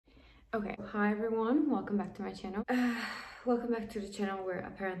Okay, hi everyone, welcome back to my channel. Welcome back to the channel where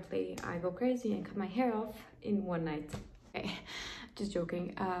apparently I go crazy and cut my hair off in one night. Okay, just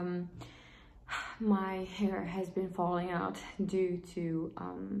joking. My hair has been falling out due to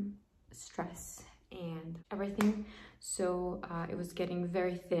stress and everything. So it was getting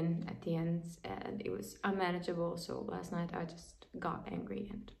very thin at the ends and it was unmanageable. So last night I just got angry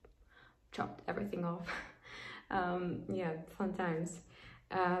and chopped everything off. Yeah, fun times.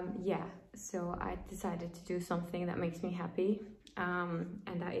 Yeah, so I decided to do something that makes me happy,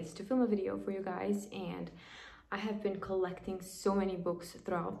 and that is to film a video for you guys. And I have been collecting so many books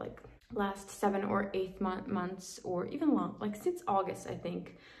throughout like last 7 or 8 months, or even long, like since August. I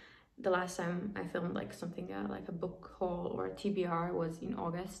think the last time I filmed like something like a book haul or a TBR was in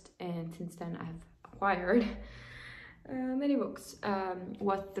August, and since then I've acquired many books,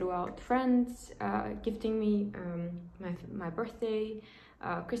 what throughout friends gifting me, my birthday,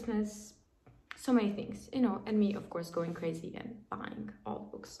 Christmas, so many things, you know, and me of course going crazy and buying all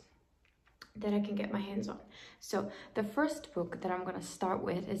the books that I can get my hands on. So the first book that I'm gonna start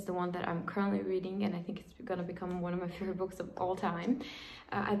with is the one that I'm currently reading, and I think it's gonna become one of my favorite books of all time.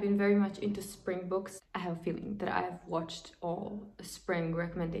 I've been very much into spring books. I have a feeling that I've watched all spring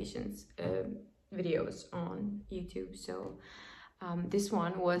recommendations videos on YouTube, so this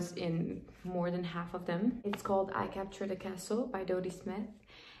one was in more than half of them. It's called I Captured a Castle by Dodie Smith,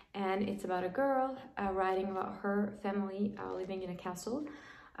 and it's about a girl writing about her family living in a castle.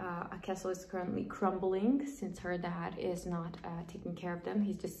 A castle is currently crumbling since her dad is not taking care of them.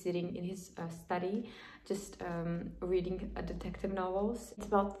 He's just sitting in his study, just reading detective novels. It's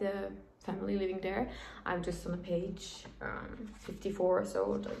about the family living there. I'm just on a page 54,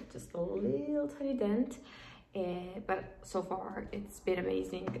 so just a little tiny dent. But so far it's been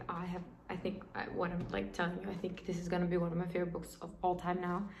amazing. I think what I'm like telling you, I think this is gonna be one of my favorite books of all time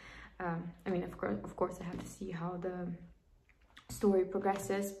now. I mean, of course I have to see how the story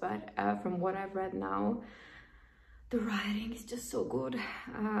progresses, but from what I've read now, the writing is just so good.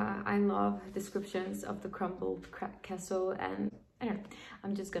 I love descriptions of the crumbled castle, and I don't know,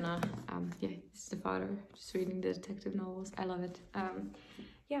 I'm just gonna yeah, this is the father just reading the detective novels. I love it.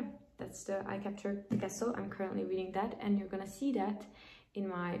 Yeah, that's the I Captured the Castle. I'm currently reading that, and you're gonna see that in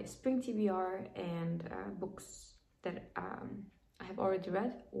my spring TBR and books that I have already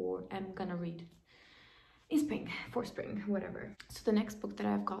read or am gonna read in spring, for spring, whatever. So the next book that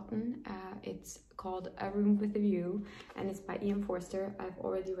I've gotten, it's called A Room with a View, and it's by Ian Forster. I've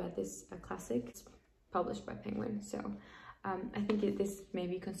already read this classic. It's published by Penguin, so I think this may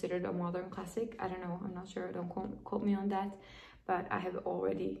be considered a modern classic. I don't know, I'm not sure, don't quote me on that, but I have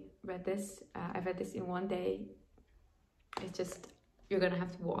already read this. I read this in one day. It's just, you're gonna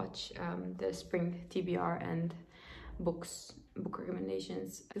have to watch the spring TBR and book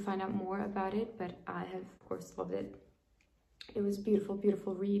recommendations to find out more about it, but I have of course loved it. It was a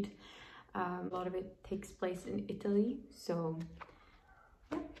beautiful read. A lot of it takes place in Italy, so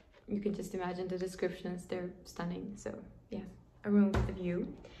yeah, you can just imagine the descriptions, they're stunning. So yeah, A Room with a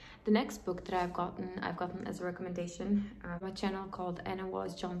View. The next book that I've gotten as a recommendation, my channel called Anna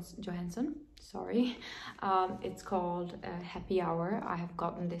Wallace Johnson. Sorry, it's called Happy Hour. I have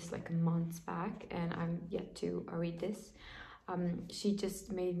gotten this like months back, and I'm yet to read this. She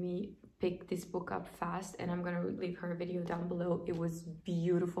just made me pick this book up fast, and I'm gonna leave her video down below. It was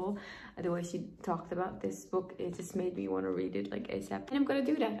beautiful. The way she talked about this book, it just made me want to read it like ASAP, and I'm gonna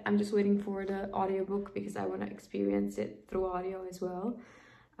do that. I'm just waiting for the audiobook because I want to experience it through audio as well.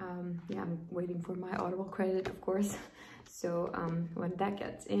 Yeah, I'm waiting for my Audible credit, of course. So when that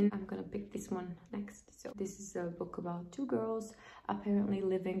gets in, I'm gonna pick this one next. So this is a book about two girls apparently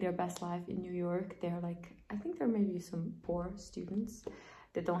living their best life in New York. They're like, I think there may be some poor students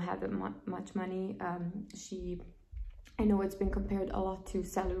that don't have that much money. I know it's been compared a lot to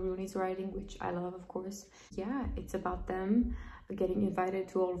Sally Rooney's writing, which I love, of course. Yeah, it's about them getting invited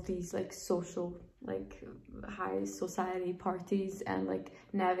to all of these like social, like high society parties, and like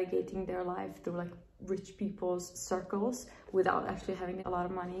navigating their life through like rich people's circles without actually having a lot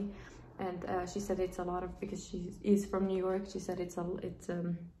of money. And she said it's a lot of, because she is from New York, she said it's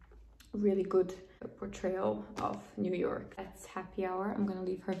a really good portrayal of New York. That's Happy Hour. I'm gonna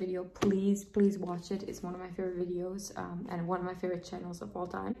leave her video. Please watch it. It's one of my favorite videos, and one of my favorite channels of all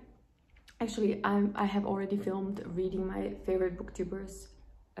time. Actually, I have already filmed reading my favorite booktubers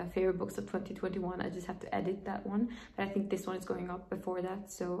favorite books of 2021. I just have to edit that one, but I think this one is going up before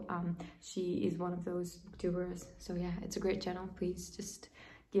that. So she is one of those booktubers. So yeah, it's a great channel. Please just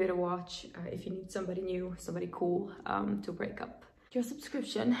give it a watch if you need somebody new, somebody cool to break up your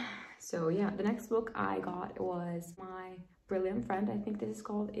subscription. So yeah, the next book I got was my Brilliant Friend, I think this is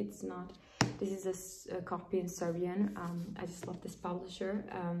called. It's not, this is a copy in Serbian. I just love this publisher.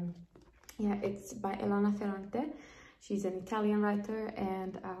 Yeah, it's by Elena Ferrante. She's an Italian writer,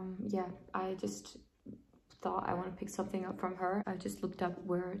 and yeah, I just thought I want to pick something up from her. I just looked up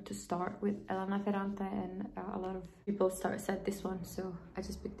where to start with Elena Ferrante, and a lot of people said this one, so I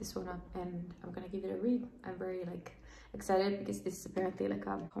just picked this one up and I'm gonna give it a read. I'm very like excited because this is apparently like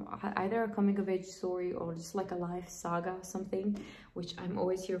either a coming of age story or just like a life saga or something, which I'm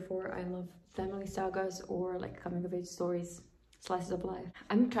always here for. I love family sagas or like coming of age stories, slices of life.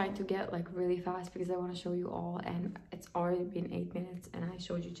 I'm trying to get like really fast because I want to show you all, and it's already been 8 minutes and I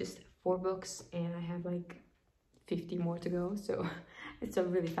showed you just 4 books and I have like 50 more to go, so it's a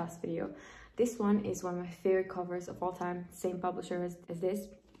really fast video. This one is one of my favorite covers of all time, same publisher as this.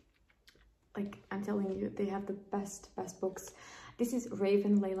 Like, I'm telling you, they have the best books. This is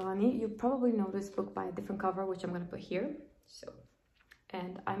Raven Leilani. You probably know this book by a different cover, which I'm gonna put here. So,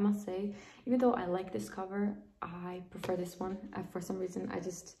 and I must say, even though I like this cover, I prefer this one. For some reason, I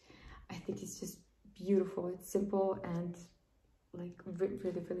think it's just beautiful. It's simple and like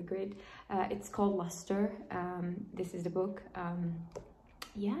really great. It's called Luster. This is the book.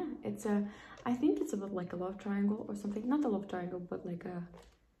 Yeah, I think it's about like a love triangle or something. Not a love triangle, but like a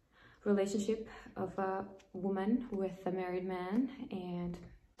relationship of a woman with a married man. And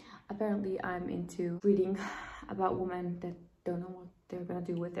apparently I'm into reading about women that don't know what they're gonna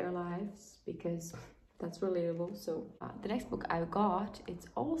do with their lives, because that's relatable. So the next book I got, it's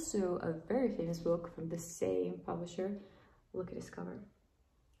also a very famous book from the same publisher. Look at this cover.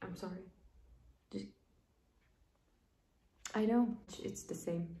 I'm sorry. I know, it's the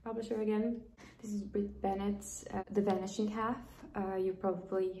same publisher again. This is Brit Bennett's The Vanishing Half. You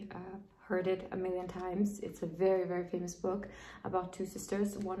probably heard it a million times. It's a very famous book about 2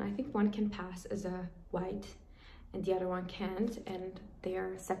 sisters. I think one can pass as a white and the other one can't, and they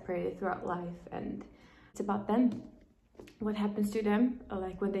are separated throughout life, and it's about them. What happens to them,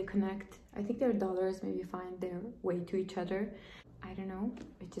 like when they connect. I think their daughters maybe find their way to each other. I don't know,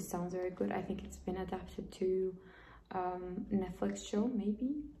 it just sounds very good. I think it's been adapted to Netflix show,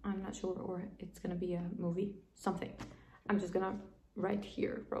 maybe, I'm not sure, or it's gonna be a movie, something. I'm just gonna write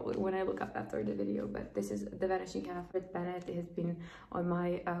here probably when I look up after the video. But this is The Vanishing Half. Brit Bennett. It has been on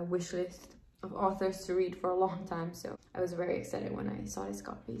my wish list of authors to read for a long time, so I was very excited when I saw this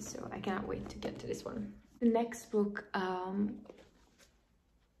copy, so I cannot wait to get to this one. The next book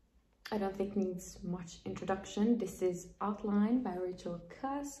I don't think needs much introduction. This is Outline by Rachel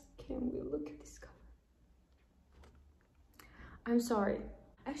Cusk. Can we look at this cover? I'm sorry.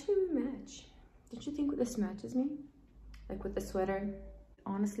 Actually, we match. Did you think this matches me? Like with the sweater?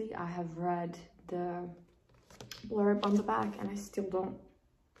 Honestly, I have read the blurb on the back and I still don't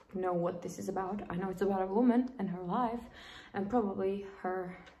know what this is about. I know it's about a woman and her life and probably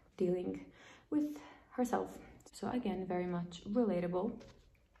her dealing with herself. So again, very much relatable.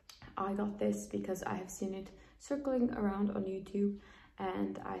 I got this because I have seen it circling around on YouTube,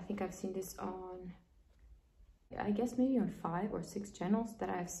 and I think I've seen this on, I guess maybe on 5 or 6 channels that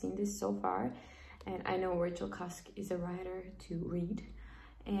I've seen this so far. And I know Rachel Cusk is a writer to read,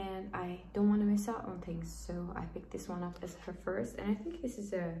 and I don't want to miss out on things, so I picked this one up as her first. And I think this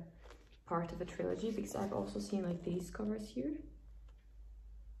is a part of a trilogy because I've also seen like these covers here.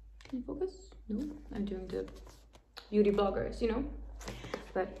 Can you focus? No, I'm doing the beauty bloggers, you know.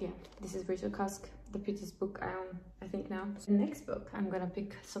 But yeah, this is Rachel Cusk, the prettiest book I think now. The next book, I'm gonna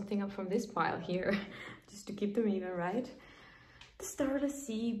pick something up from this pile here, just to keep them even, right? The Starless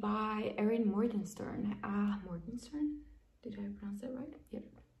Sea by Erin Morgenstern. Morgenstern? Did I pronounce that right? Yep.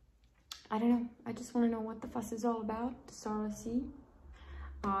 I don't know. I just want to know what the fuss is all about. The Starless Sea.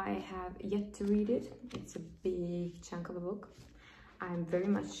 I have yet to read it. It's a big chunk of a book. I'm very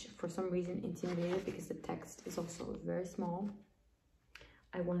much, for some reason, intimidated because the text is also very small.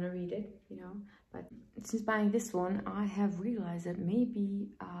 I want to read it, you know, but since buying this one, I have realized that maybe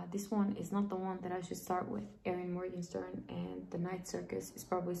this one is not the one that I should start with. Erin Morgenstern and The Night Circus is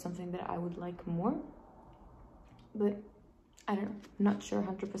probably something that I would like more, but I don't know, not sure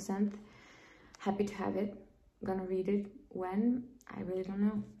 100%. Happy to have it. Gonna read it when? I really don't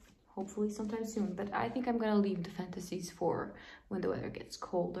know. Hopefully sometime soon, but I think I'm gonna leave the fantasies for when the weather gets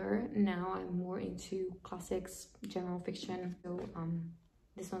colder. Now I'm more into classics, general fiction, so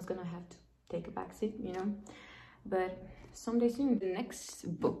this one's gonna have to take a backseat, you know, but someday soon. The next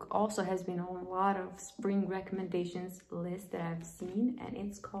book also has been on a lot of spring recommendations list that I've seen, and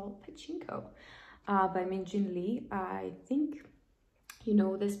it's called Pachinko by Min-Jin Lee. I think you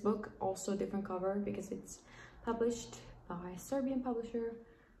know this book, also different cover because it's published by Serbian publisher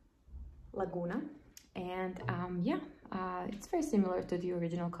Laguna. And yeah, It's very similar to the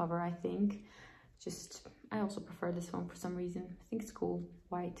original cover, I think. Just, I also prefer this one for some reason. I think it's cool,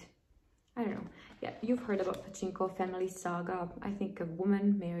 white. I don't know. Yeah, you've heard about Pachinko Family Saga. I think a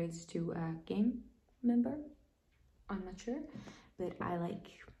woman marries to a gang member. I'm not sure, but I like,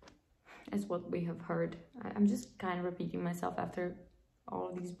 as what we have heard. I'm just kind of repeating myself after all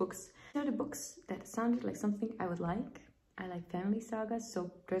of these books. They're the books that sounded like something I would like. I like family sagas,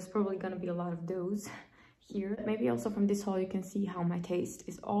 so there's probably gonna be a lot of those here. Maybe also from this haul you can see how my taste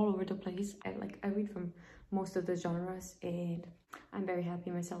is all over the place. I read from most of the genres and I'm very happy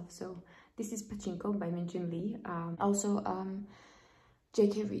myself. So this is Pachinko by Minjun Lee.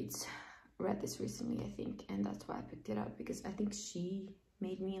 J.K. read this recently, I think, and that's why I picked it up, because I think she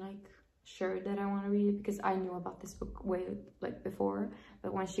made me like sure that I want to read it, because I knew about this book way like before,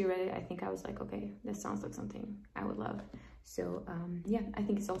 but when she read it, I think I was like, okay, this sounds like something I would love. So yeah, I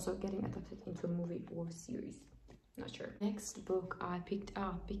think it's also getting adapted into a movie or series, not sure. Next book I picked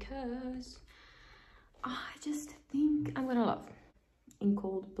up because I just think I'm gonna love In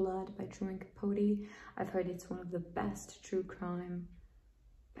Cold Blood by Truman Capote. I've heard it's one of the best true crime,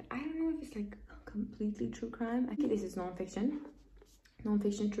 but I don't know if it's like completely true crime. I think this is non-fiction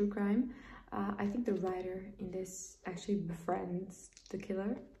true crime. I think the writer in this actually befriends the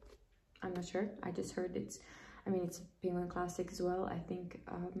killer. I'm not sure. I just heard it's a Penguin classic as well. I think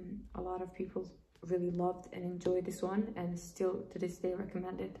a lot of people really loved and enjoyed this one, and still to this day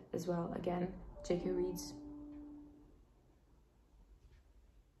recommend it as well. Again, J.K. Reads.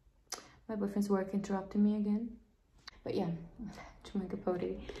 My boyfriend's work interrupted me again. But yeah, Truman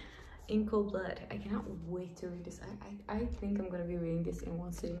Capote, In Cold Blood. I cannot wait to read this. I think I'm gonna be reading this in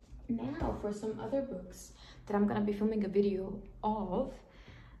one sitting. Now for some other books that I'm gonna be filming a video of,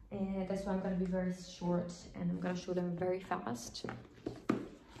 and that's why I'm gonna be very short and I'm gonna show them very fast.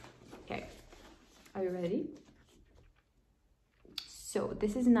 Okay, are you ready? So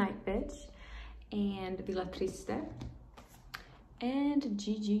this is Night Bitch and Villa Triste and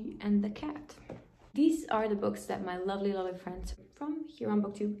Gigi and the Cat. These are the books that my lovely friends from here on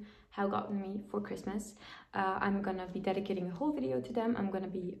BookTube have gotten me for Christmas. I'm gonna be dedicating a whole video to them. I'm gonna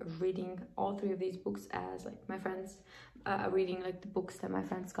be reading all three of these books as like my friends, reading like the books that my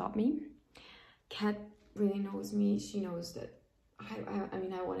friends got me. Kat really knows me. She knows that I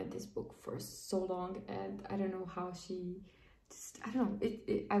mean, I wanted this book for so long, and I don't know how she just, I don't know,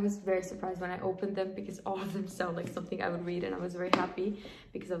 I was very surprised when I opened them, because all of them sound like something I would read, and I was very happy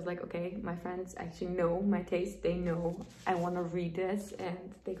because I was like, okay, my friends actually know my taste. They know I want to read this,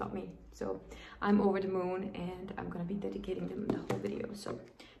 and they got me. So I'm over the moon, and I'm gonna be dedicating them the whole video. So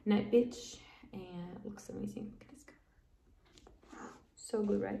Night Bitch, and it looks amazing. Look at this cover. So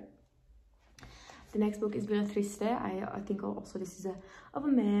good, right? The next book is Villa Triste. I think also this is of a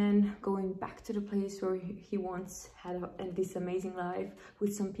man going back to the place where he once had this amazing life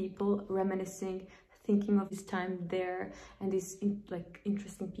with some people, reminiscing, thinking of his time there, and these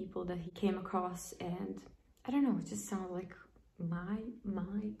interesting people that he came across. And I don't know, it just sounds like my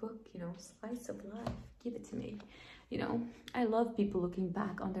book, you know, slice of life. Give it to me. You know, I love people looking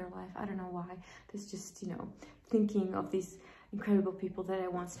back on their life. I don't know why. There's just, you know, thinking of these incredible people that I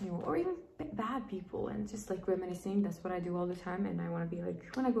once knew, or even bad people, and just like reminiscing. That's what I do all the time, and I want to be like,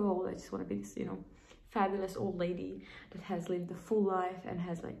 when I grow old, I just want to be this, you know, fabulous old lady that has lived a full life and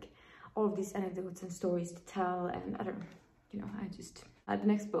has like all of these anecdotes and stories to tell. And I don't know, you know, I just the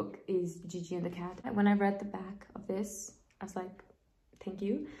next book is Gigi and the Cat. When I read the back of this, I was like, thank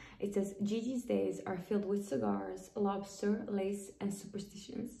you. It says, Gigi's days are filled with cigars, lobster, lace, and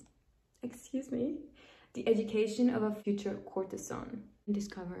superstitions. Excuse me. The education of a future courtesan. This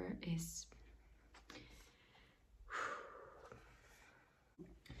cover is...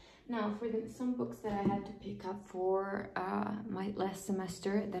 Now, for some books that I had to pick up for my last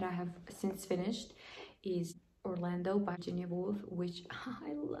semester that I have since finished is Orlando by Virginia Woolf, which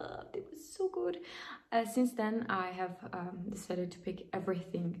I loved. It was so good. Since then, I have decided to pick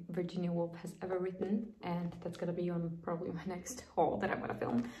everything Virginia Woolf has ever written, and that's gonna be on probably my next haul that I'm gonna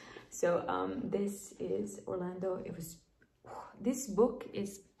film. So this is Orlando. This book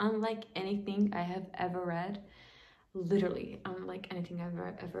is unlike anything I have ever read. Literally unlike anything I've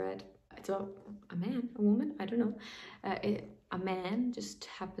ever read. It's a man, a woman, I don't know. A man just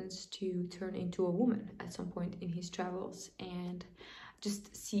happens to turn into a woman at some point in his travels, and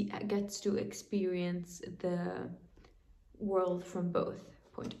just gets to experience the world from both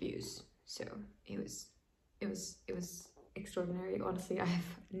point of views. So it was extraordinary. Honestly, I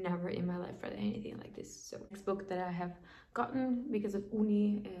have never in my life read anything like this. So next book that I have gotten because of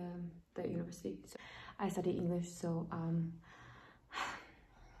uni, the university. So I study English, so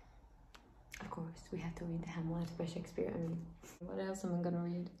of course, we had to read Hamlet by Shakespeare. I mean, what else am I gonna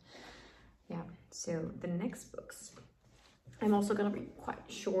read? Yeah, so the next books, I'm also gonna be quite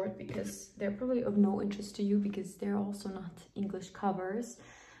short because they're probably of no interest to you because they're also not English covers.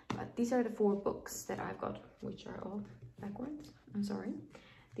 But these are the 4 books that I've got, which are all backwards. I'm sorry.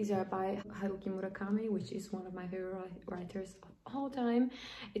 These are by Haruki Murakami, which is one of my favorite writers of all time.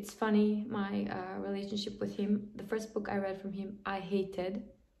 It's funny, my relationship with him. The first book I read from him, I hated,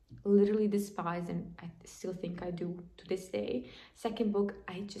 literally despised, and I still think I do to this day. Second book,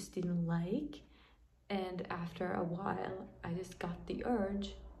 I just didn't like. And after a while, I just got the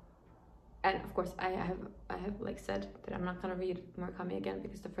urge. And of course, I have like said that I'm not gonna read Murakami again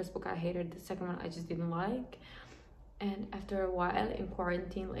because the first book I hated, the second one I just didn't like. And after a while in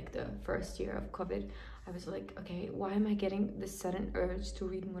quarantine, like the first year of COVID, I was like, okay, why am I getting this sudden urge to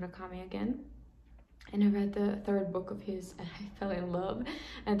read Murakami again? And I read the 3rd book of his and I fell in love,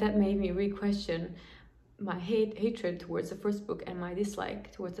 and that made me re-question my hatred towards the first book and my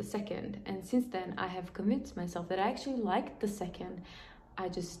dislike towards the second. And since then I have convinced myself that I actually liked the second. I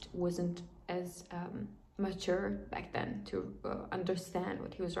just wasn't as mature back then to understand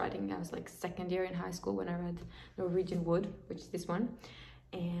what he was writing. I was like 2nd year in high school when I read Norwegian Wood, which is this one.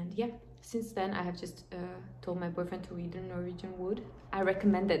 And yeah, since then I have just told my boyfriend to read the Norwegian Wood. I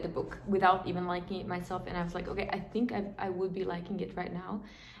recommended the book without even liking it myself, and I was like, okay, I think I would be liking it right now,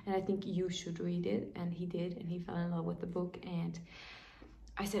 and I think you should read it. And he did, and he fell in love with the book, and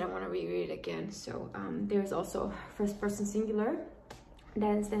I said I want to reread it again. So there's also first person singular,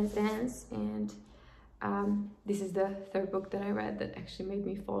 Dance, Dance, Dance, and this is the 3rd book that I read that actually made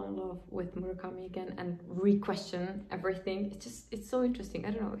me fall in love with Murakami again and re-question everything. It's so interesting.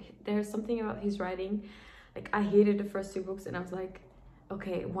 I don't know, there's something about his writing. Like, I hated the first 2 books and I was like,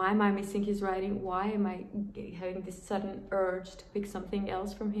 okay, why am I missing his writing? Why am I having this sudden urge to pick something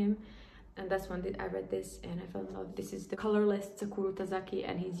else from him? And that's when I read this and I fell in love. This is The Colorless Sakura Tazaki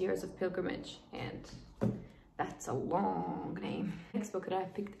and his Years of Pilgrimage, and that's a long name. Next book that I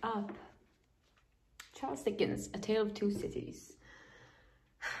picked up, Charles Dickens' A Tale of Two Cities.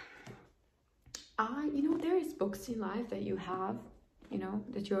 You know, there is books in life that you have, you know,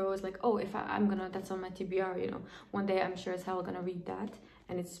 that you're always like, oh, if I'm gonna, that's on my TBR, you know, one day I'm sure as hell gonna read that,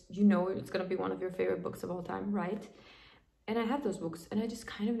 and it's, you know, it's gonna be one of your favorite books of all time, right? And I have those books and I just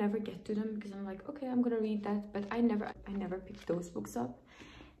kind of never get to them because I'm like, okay, I'm gonna read that, but I never picked those books up.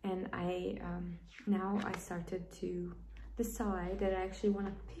 And now I started to decide that I actually want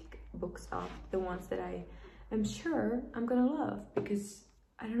to pick books up, the ones that I am sure I'm gonna love, because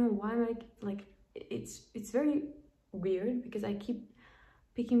I don't know why I'm like it's very weird because I keep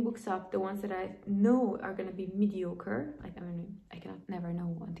picking books up, the ones that I know are gonna be mediocre. Like, I mean, I cannot never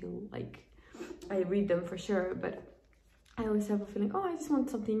know until like I read them for sure, but I always have a feeling, oh, I just want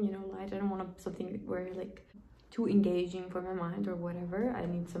something, you know, light. I don't want something where like too engaging for my mind or whatever. I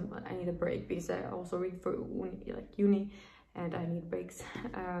need a break because I also read for like uni and I need breaks.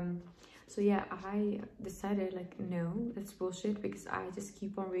 So yeah, I decided like, no, that's bullshit, because I just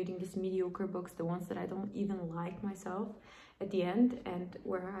keep on reading these mediocre books, the ones that I don't even like myself at the end, and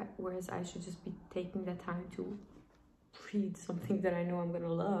whereas I should just be taking the time to read something that I know I'm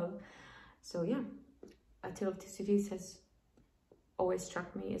gonna love. So yeah, A Tale of Two Cities has always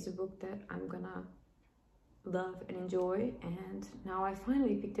struck me as a book that I'm gonna love and enjoy, and now I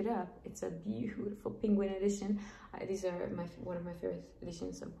finally picked it up. It's a beautiful penguin edition. These are one of my favorite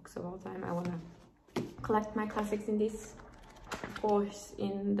editions of books of all time. I want to collect my classics in this, of course,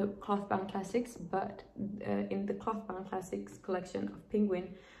 in the cloth-bound classics, but in the cloth-bound classics collection of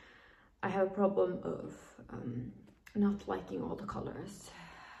Penguin, I have a problem of not liking all the colors.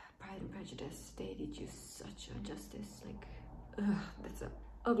 Pride and Prejudice, they did you such injustice. Like, ugh, that's an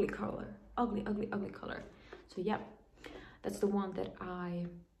ugly color, ugly color. So yeah, that's the one that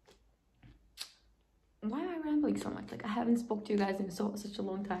why am I rambling so much? Like, I haven't spoke to you guys in such a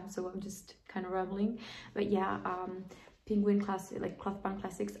long time, so I'm just kind of rambling. But yeah, Penguin classic, like cloth-bound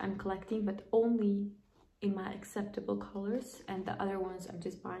classics, I'm collecting, but only in my acceptable colors, and the other ones I'm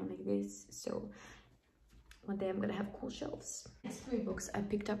just buying like this. So one day I'm gonna have cool shelves. Next 3 books I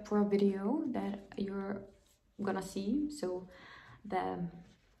picked up for a video that you're gonna see. So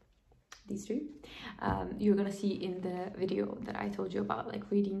these 3 you're gonna see in the video that I told you about,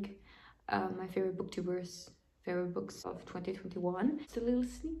 like reading my favorite booktubers' favorite books of 2021. It's a little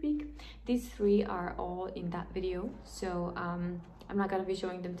sneak peek. These 3 are all in that video, so I'm not gonna be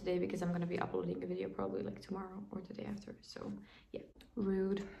showing them today because I'm gonna be uploading a video probably like tomorrow or the day after. So yeah,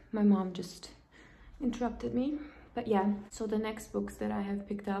 rude. My mom just interrupted me. But yeah, so the next books that I have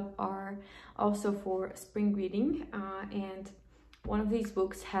picked up are also for spring reading, and One of these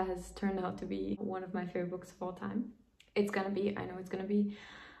books has turned out to be one of my favorite books of all time. It's gonna be, I know it's gonna be.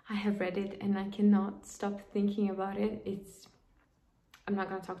 I have read it and I cannot stop thinking about it. I'm not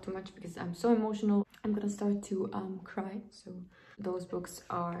gonna talk too much because I'm so emotional. I'm gonna start to cry. So those books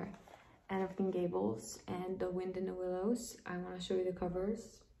are Anne of Green Gables and The Wind in the Willows. I want to show you the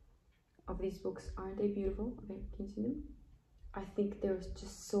covers of these books. Aren't they beautiful? Okay, can you see them? I think they're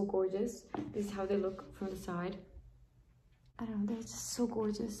just so gorgeous. This is how they look from the side. I don't know, they're just so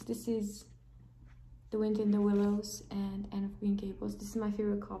gorgeous. This is The Wind in the Willows and Anne of Green Gables. This is my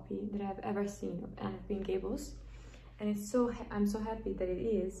favorite copy that I've ever seen of Anne of Green Gables. And I'm so happy that it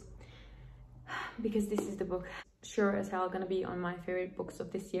is, because this is the book sure as hell gonna be on my favorite books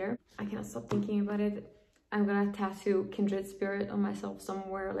of this year. I cannot stop thinking about it. I'm gonna tattoo Kindred Spirit on myself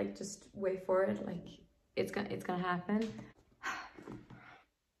somewhere, like just wait for it, like it's gonna happen.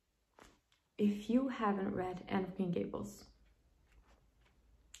 If you haven't read Anne of Green Gables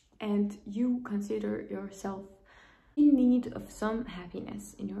and you consider yourself in need of some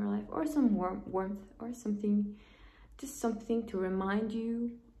happiness in your life, or some warmth or something, just something to remind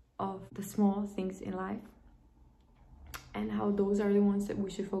you of the small things in life and how those are the ones that we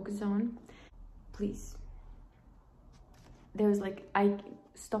should focus on, please. There's like, I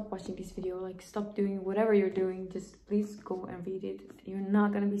stop watching this video, like stop doing whatever you're doing, just please go and read it. You're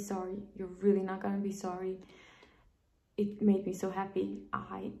not gonna be sorry. You're really not gonna be sorry. It made me so happy.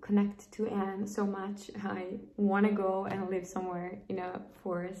 I connect to Anne so much. I want to go and live somewhere in a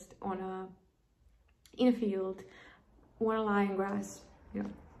forest, in a field, want to lie in grass, you know,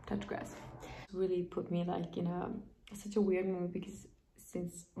 touch grass. It really put me like in such a weird mood, because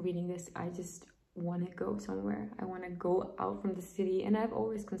since reading this, I just want to go somewhere. I want to go out from the city, and I've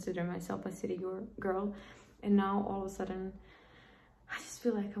always considered myself a city girl, and now all of a sudden I just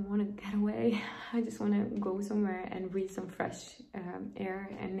feel like I want to get away. I just want to go somewhere and breathe some fresh air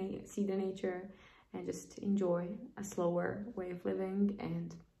and see the nature and just enjoy a slower way of living.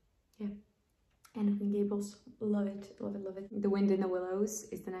 And yeah, Anne of Green Gables, love it, love it, love it. The Wind in the Willows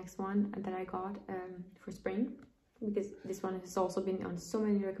is the next one that I got for spring, because this one has also been on so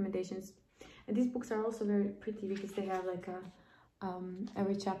many recommendations. And these books are also very pretty because they have like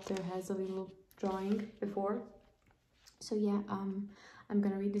every chapter has a little drawing before. So yeah, I'm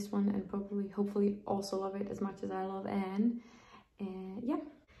gonna read this one and probably, hopefully also love it as much as I love Anne. And yeah,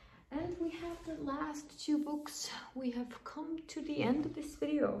 and we have the last two books. We have come to the end of this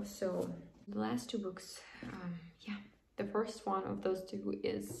video. So the last two books, yeah, the first one of those two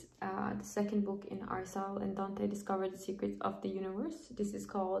is the second book in Aristotle and Dante Discover the Secrets of the Universe. This is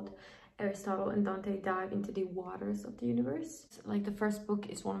called Aristotle and Dante Dive into the Waters of the Universe. Like, the first book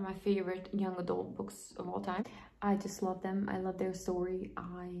is one of my favorite young adult books of all time. I just love them. I love their story.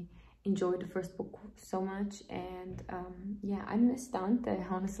 I enjoyed the first book so much, and yeah, I miss Dante,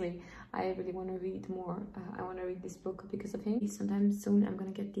 honestly. I really want to read more. I want to read this book because of him. Sometime soon I'm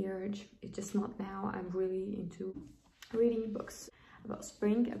gonna get the urge. It's just not now. I'm really into reading books about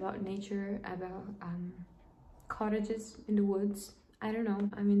spring, about nature, about cottages in the woods. I don't know,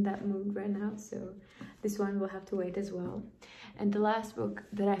 I'm in that mood right now, so this one will have to wait as well. And the last book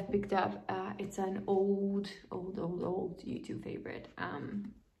that I've picked up, it's an old YouTube favorite.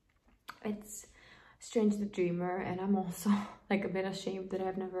 It's Strange the Dreamer, and I'm also like a bit ashamed that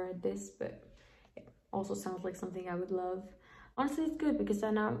I've never read this, but it also sounds like something I would love. Honestly, it's good because I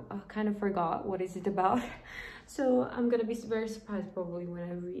now kind of forgot what is it about. So I'm gonna be very surprised probably when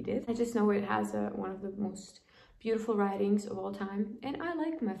I read it. I just know it has one of the most beautiful writings of all time, and I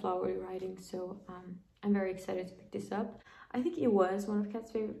like my flowery writing, so I'm very excited to pick this up. I think it was one of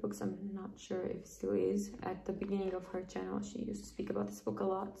Kat's favorite books. I'm not sure if it still is. At the beginning of her channel, she used to speak about this book a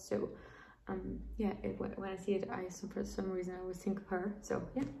lot, so yeah, when I see it, for some reason I always think of her. So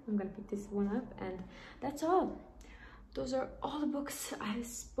yeah, I'm gonna pick this one up, and that's all. Those are all the books. I've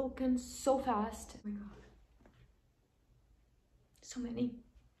spoken so fast. Oh my god, so many.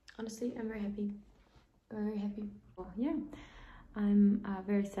 Honestly, I'm very happy. Very happy. Well, yeah, I'm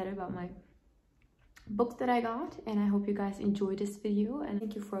very excited about my books that I got, and I hope you guys enjoyed this video, and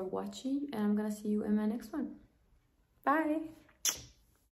thank you for watching, and I'm gonna see you in my next one. Bye.